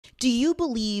Do you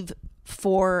believe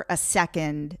for a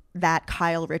second that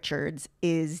Kyle Richards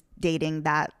is dating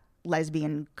that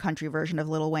lesbian country version of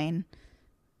Lil Wayne?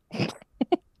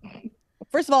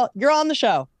 First of all, you're on the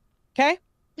show. Okay?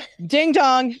 Ding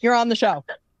dong, you're on the show.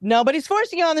 Nobody's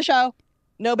forcing you on the show.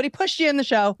 Nobody pushed you in the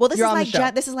show. Well, this you're is on like the show.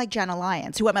 This is like Jenna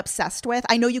Lyons, who I'm obsessed with.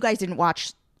 I know you guys didn't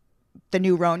watch the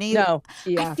new Roni. No.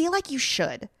 I feel like you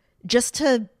should.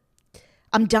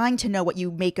 I'm dying to know what you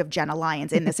make of Jenna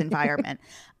Lyons in this environment.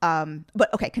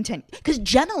 But okay, continue. Because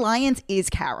Jenna Lyons is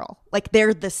Carol. Like,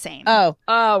 they're the same. Oh,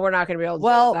 we're not going to be able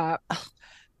to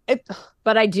do that.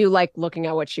 But I do like looking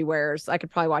at what she wears. I could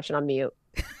probably watch it on mute.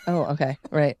 Oh, okay.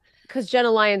 Right. Because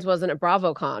Jenna Lyons wasn't at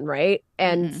Bravocon, right?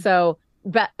 And so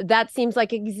that seems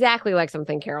like exactly like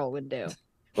something Carol would do.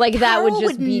 Like Carol that would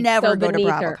just be never so go to beneath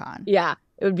Bravocon. her. Yeah,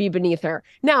 it would be beneath her.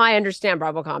 Now I understand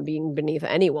Bravocon being beneath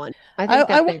anyone.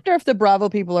 I wonder if the Bravo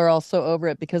people are also over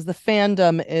it because the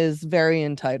fandom is very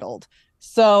entitled.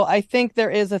 So I think there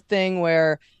is a thing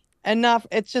where it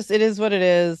is what it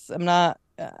is. I'm not,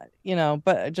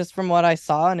 but just from what I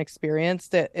saw and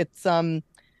experienced, it's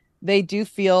they do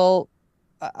feel.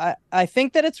 I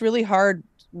think that it's really hard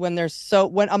when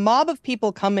when a mob of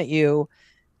people come at you,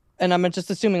 and I'm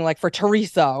just assuming like for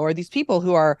Teresa or these people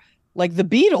who are like the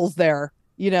Beatles there,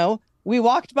 we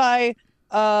walked by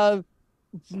an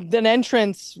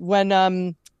entrance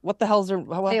when what the hell's her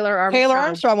Taylor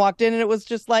Armstrong walked in, and it was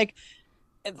just like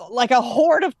a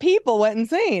horde of people went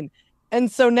insane.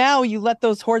 And so now you let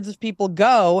those hordes of people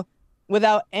go with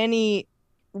only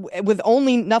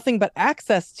nothing but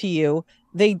access to you.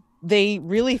 They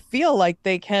really feel like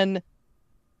they can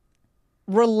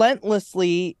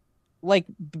relentlessly like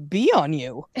be on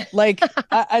you, like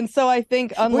and so I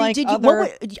think unlike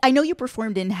I know you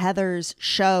performed in Heather's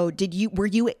show. Did you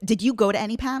go to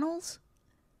any panels?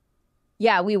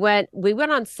 Yeah, we went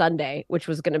on Sunday, which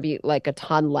was going to be like a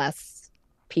ton less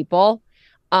people,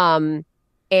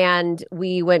 and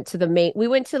we went to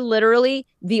literally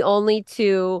the only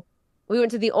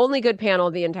good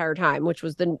panel the entire time, which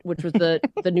was the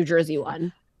New Jersey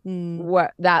one.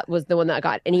 That was the one that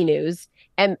got any news,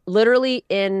 and literally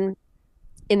in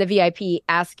the VIP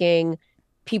asking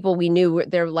people we knew,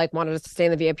 they're like wanted us to stay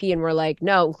in the VIP, and we're like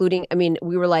no,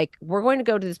 we were like we're going to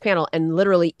go to this panel, and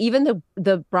literally even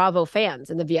the Bravo fans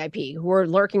in the VIP who were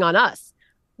lurking on us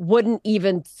wouldn't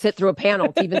even sit through a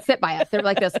panel to even sit by us. They were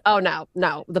like this, oh no,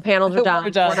 the panels are done.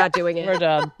 We're not doing it. We're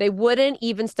done. They wouldn't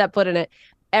even step foot in it.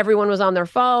 Everyone was on their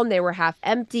phone. They were half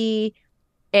empty,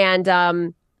 and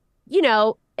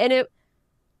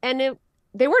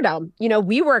they were dumb.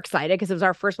 We were excited because it was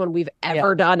our first one we've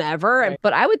ever done ever. Right.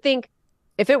 But I would think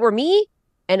if it were me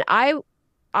and I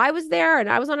was there and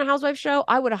I was on a housewife show,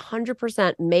 I would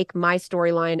 100% make my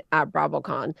storyline at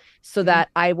Bravocon so that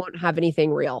I won't have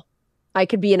anything real. I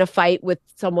could be in a fight with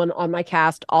someone on my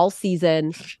cast all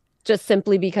season just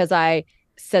simply because I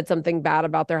said something bad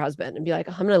about their husband and be like,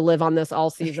 I'm going to live on this all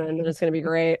season and it's going to be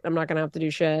great. I'm not going to have to do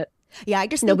shit. Yeah, I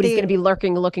just nobody's going to be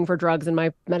looking for drugs in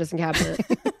my medicine cabinet.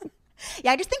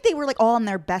 Yeah, I just think they were like all on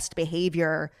their best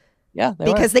behavior. Yeah,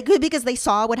 because they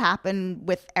saw what happened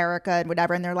with Erica and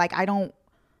whatever, and they're like, I don't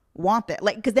want that.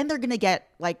 Like, because then they're gonna get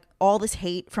like all this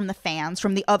hate from the fans,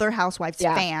 from the other Housewives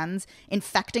fans,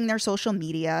 infecting their social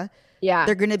media. Yeah,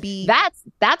 they're gonna be.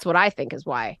 That's what I think is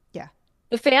why. Yeah,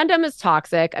 the fandom is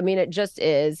toxic. I mean, it just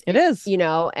is. It is.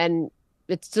 And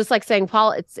it's just like saying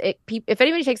if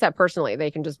anybody takes that personally, they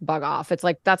can just bug off. It's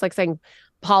like that's like saying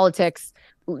politics.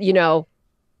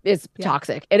 Is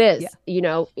toxic. It is.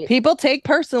 Yeah. People take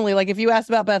personally. Like if you ask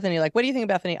about Bethany, like, what do you think of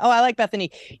Bethany? Oh, I like Bethany.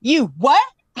 You what?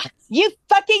 You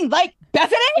fucking like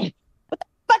Bethany? What the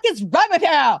fuck is wrong with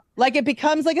you? Like it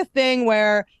becomes like a thing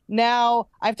where now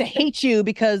I have to hate you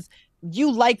because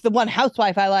you like the one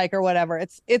housewife I like or whatever.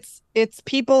 It's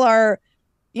people are,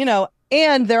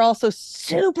 and they're also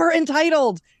super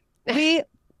entitled.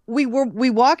 We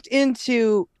walked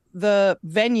into the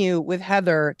venue with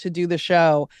Heather to do the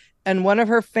show. And one of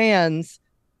her fans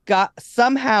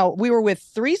we were with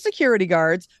 3 security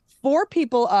guards, 4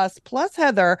 people, us, plus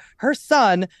Heather, her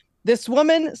son. This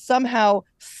woman somehow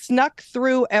snuck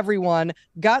through everyone,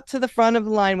 got to the front of the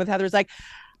line with Heather's like,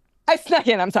 I snuck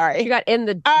in. I'm sorry. You got in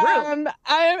the room.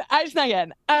 I snuck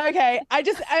in. Okay. I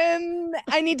just,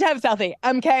 I need to have a selfie.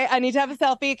 Okay. I need to have a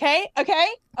selfie. Okay.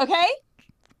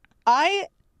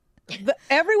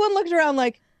 Everyone looked around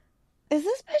like, is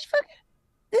this bitch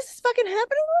this is fucking happening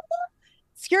right now?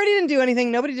 Security didn't do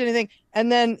anything. Nobody did anything. And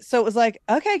then, so it was like,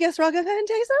 okay, I guess I'll go ahead and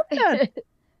take something.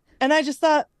 And I just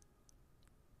thought,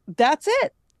 that's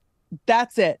it.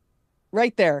 That's it.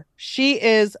 Right there. She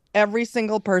is every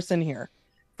single person here.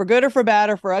 For good or for bad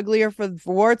or for ugly or for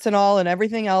warts and all and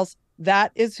everything else.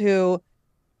 that is who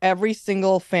every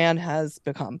single fan has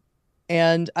become.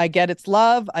 And I get its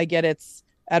love, I get its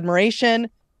admiration,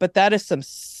 but that is some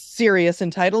serious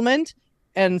entitlement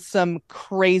and some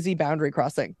crazy boundary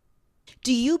crossing.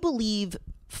 Do you believe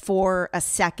for a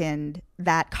second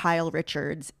that Kyle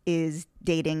Richards is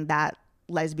dating that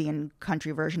lesbian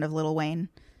country version of Lil Wayne?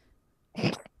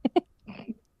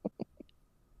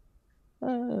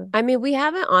 I mean, we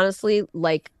haven't honestly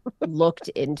like looked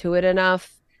into it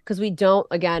enough because we don't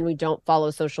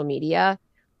follow social media.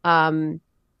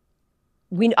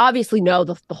 We obviously know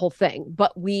the whole thing,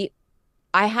 but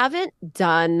I haven't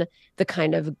done the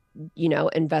kind of,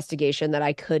 investigation that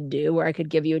I could do where I could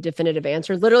give you a definitive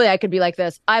answer. Literally, I could be like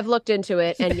this. I've looked into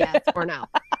it and yes or no.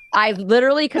 I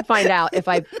literally could find out if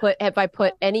I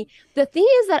put any. The thing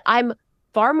is that I'm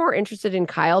far more interested in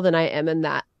Kyle than I am in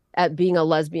that at being a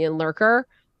lesbian lurker.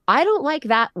 I don't like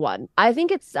that one. I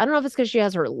think I don't know if it's because she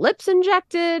has her lips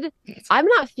injected. I'm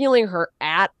not feeling her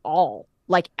at all.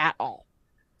 Like at all.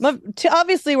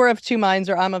 Obviously, we're of two minds,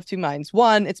 or I'm of two minds.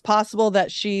 One, it's possible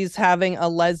that she's having a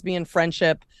lesbian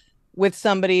friendship with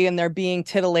somebody and they're being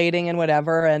titillating and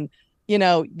whatever. And,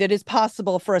 it is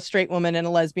possible for a straight woman and a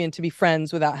lesbian to be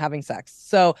friends without having sex.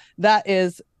 So that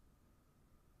is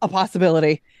a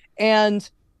possibility.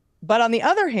 But on the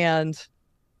other hand,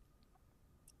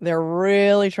 they're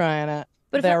really trying it.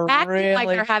 But if they're acting like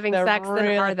they're having sex,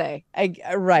 then are they?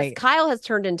 Right. Kyle has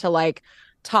turned into like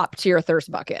top tier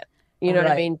thirst bucket. You know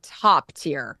what I mean? Top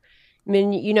tier. I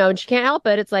mean, and she can't help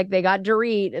it. It's like they got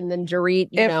Dorit, and then Dorit,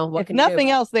 what if can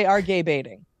nothing else, they are gay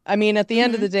baiting. I mean, at the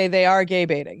end of the day, they are gay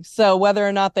baiting. So whether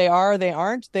or not they are, they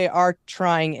aren't, they are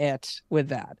trying it with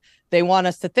that. They want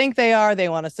us to think they are. They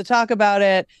want us to talk about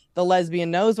it. The lesbian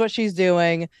knows what she's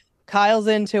doing. Kyle's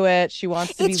into it. She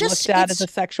wants to be looked at as a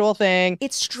sexual thing.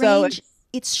 It's strange. So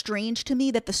it's strange to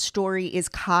me that the story is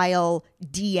Kyle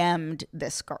DM'd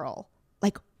this girl.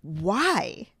 Like,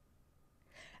 why?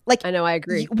 Like, I know, I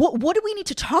agree. What do we need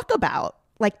to talk about?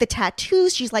 Like the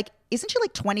tattoos, she's like, isn't she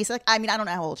like 20? So like, I mean, I don't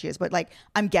know how old she is, but like,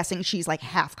 I'm guessing she's like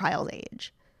half Kyle's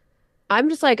age. I'm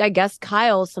just like, I guess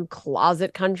Kyle's some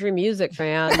closet country music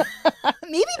fan.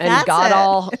 Maybe and that's got it.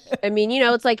 all. I mean,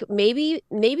 it's like maybe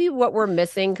what we're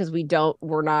missing because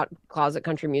we're not closet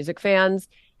country music fans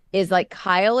is like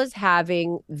Kyle is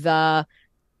having the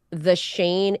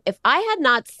Shane. If I had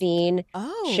not seen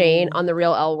Shane on The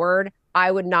Real L Word,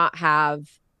 I would not have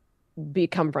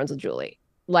become friends with Julie.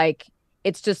 Like,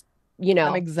 it's just,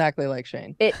 I'm exactly like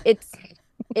Shane. It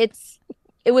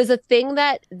was a thing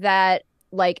that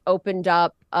like opened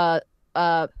up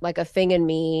like a thing in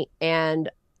me, and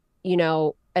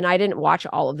and I didn't watch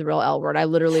all of The Real L Word. I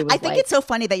literally was I think it's so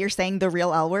funny that you're saying The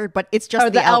Real L Word, but it's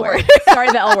just the L Word.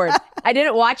 Sorry, the L Word. I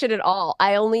didn't watch it at all.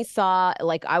 I only saw,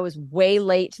 like, I was way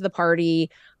late to the party.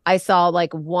 I saw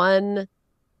like one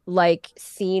like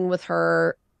scene with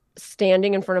her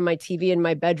standing in front of my TV in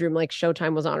my bedroom, like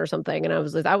Showtime was on or something, and I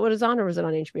was like, "That what is on, or was it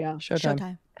on HBO?"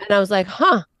 Showtime. And I was like,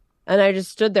 "Huh," and I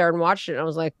just stood there and watched it, and I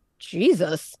was like,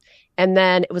 "Jesus!" And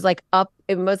then it was like up.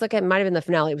 It was like it might have been the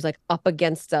finale. It was like up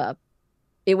against a.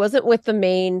 It wasn't with the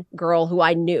main girl who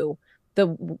I knew, the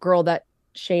girl that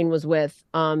Shane was with,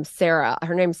 Sarah.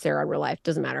 Her name's Sarah in real life.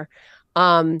 Doesn't matter.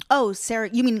 Sarah.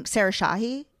 You mean Sarah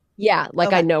Shahi? Yeah, like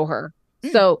okay. I know her.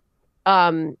 So,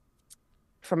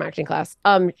 from acting class.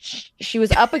 She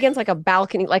was up against like a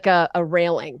balcony, like a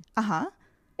railing.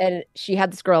 And she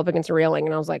had this girl up against a railing,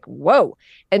 and I was like, whoa.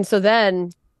 And so then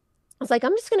I was like,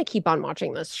 I'm just gonna keep on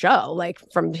watching this show, like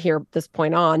from this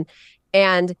point on.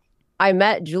 And I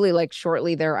met Julie like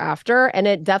shortly thereafter, and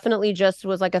it definitely just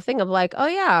was like a thing of like, oh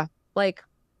yeah, like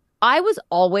I was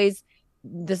always,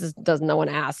 no one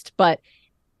asked, but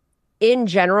in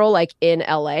general, like in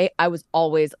LA, I was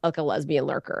always like a lesbian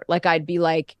lurker. Like I'd be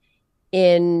like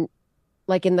in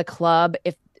the club,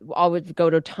 if I would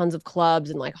go to tons of clubs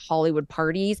and like Hollywood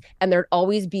parties, and there'd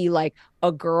always be like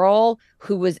a girl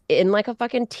who was in like a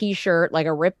fucking t-shirt, like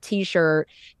a ripped t-shirt,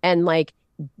 and like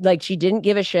she didn't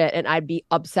give a shit, and I'd be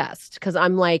obsessed because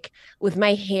I'm like with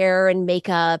my hair and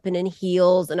makeup and in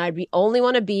heels, and I'd only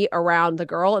want to be around the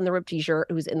girl in the ripped t-shirt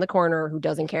who's in the corner who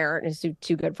doesn't care and is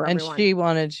too good for everyone. And she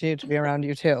wanted you to be around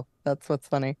you too. That's what's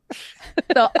funny.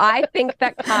 So I think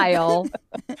that Kyle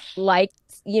liked,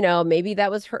 maybe that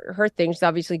was her thing. She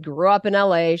obviously grew up in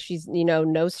LA. She's,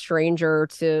 no stranger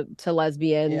to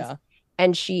lesbians. Yeah.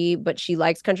 And she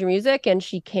likes country music, and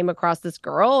she came across this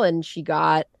girl, and she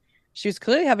was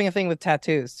clearly having a thing with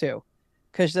tattoos too.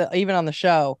 Because even on the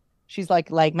show, she's like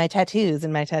my tattoos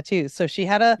and my tattoos. So she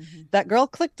had that girl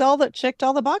checked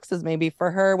all the boxes maybe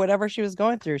for her, whatever she was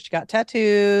going through. She got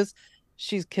tattoos.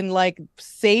 She can like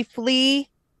safely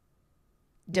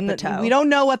dip a toe. We don't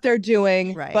know what they're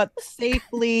doing, Right. but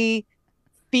safely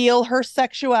feel her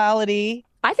sexuality.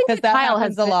 I think that Kyle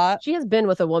happens a lot. She has been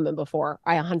with a woman before.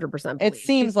 I 100% believe. It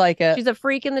seems like it. She's a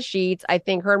freak in the sheets. I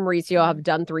think her and Mauricio have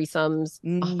done threesomes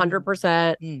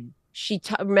 100%. She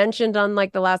mentioned on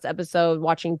like the last episode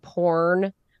watching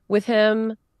porn with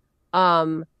him.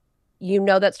 You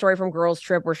know that story from Girls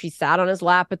Trip where she sat on his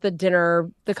lap at the dinner,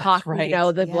 the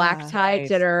black tie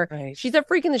dinner. Right. She's a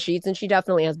freak in the sheets, and she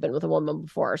definitely has been with a woman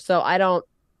before. So I don't.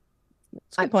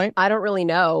 That's a good point. I don't really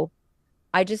know.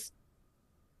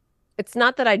 It's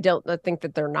not that I don't think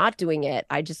that they're not doing it.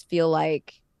 I just feel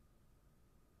like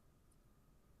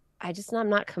I'm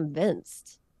not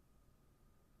convinced.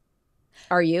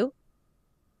 Are you?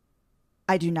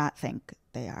 I do not think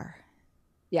they are.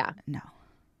 Yeah. No.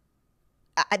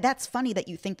 That's funny that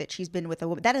you think that she's been with a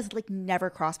woman. That has like never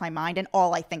crossed my mind, and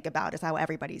all I think about is how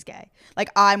everybody's gay. Like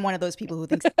I'm one of those people who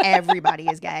thinks everybody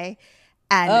is gay,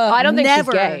 and I don't think she's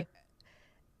gay.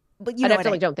 But I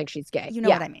definitely don't think she's gay. You know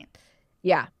what I mean?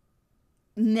 Yeah.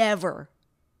 Never.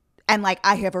 And like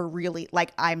I have a really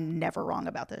like I'm never wrong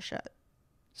about this shit.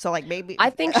 So like maybe I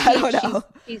think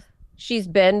she's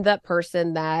been that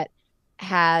person that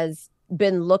has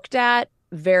been looked at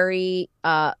very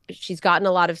she's gotten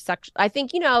a lot of I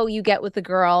think you get with the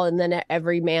girl and then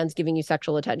every man's giving you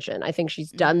sexual attention. I think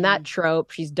she's done that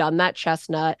trope. She's done that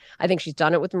chestnut. I think she's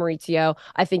done it with Maurizio.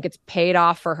 I think it's paid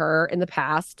off for her in the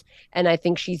past, and I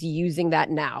think she's using that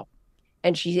now.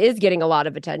 And she is getting a lot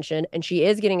of attention, and she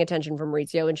is getting attention from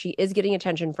Maurizio, and she is getting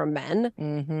attention from men.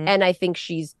 And I think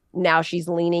she's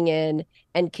leaning in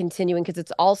and continuing, because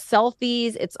it's all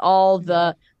selfies. It's all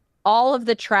of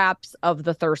the traps of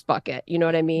the thirst bucket. You know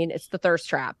what I mean? It's the thirst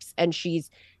traps. And she's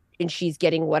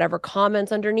getting whatever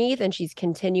comments underneath, and she's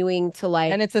continuing to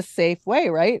like. And it's a safe way,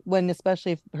 right? When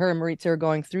especially if her and Maurizio are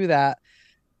going through that.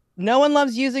 No one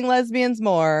loves using lesbians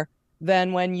more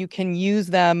than when you can use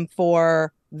them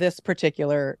for this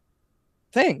particular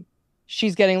thing.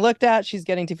 She's getting looked at. She's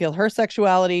getting to feel her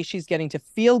sexuality. She's getting to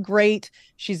feel great.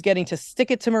 She's getting to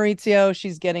stick it to Maurizio.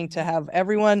 She's getting to have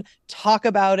everyone talk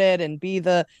about it and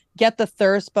get the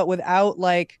thirst, but without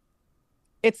like,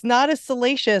 it's not as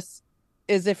salacious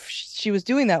as if she was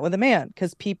doing that with a man,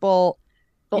 because people.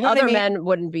 Well, other men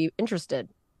wouldn't be interested,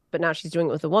 but now she's doing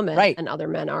it with a woman, right? And other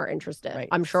men are interested. Right.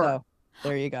 I'm sure. So,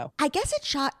 there you go. I guess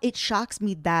it shocks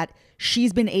me that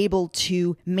she's been able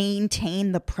to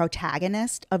maintain the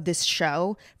protagonist of this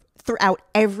show throughout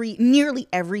nearly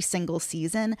every single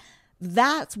season.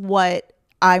 That's what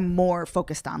I'm more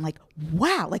focused on. Like,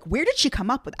 wow, like where did she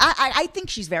come up with? I think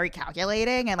she's very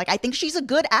calculating, and like I think she's a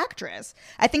good actress.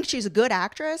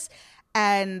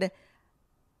 And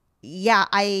yeah,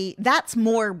 that's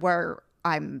more where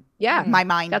I'm. Yeah, my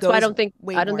mind. That's goes why I don't think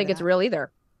it's that. real either.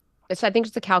 I think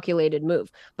it's a calculated move,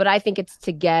 but I think it's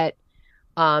to get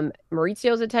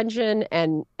Maurizio's attention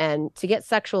and to get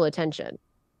sexual attention.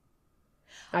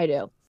 I do.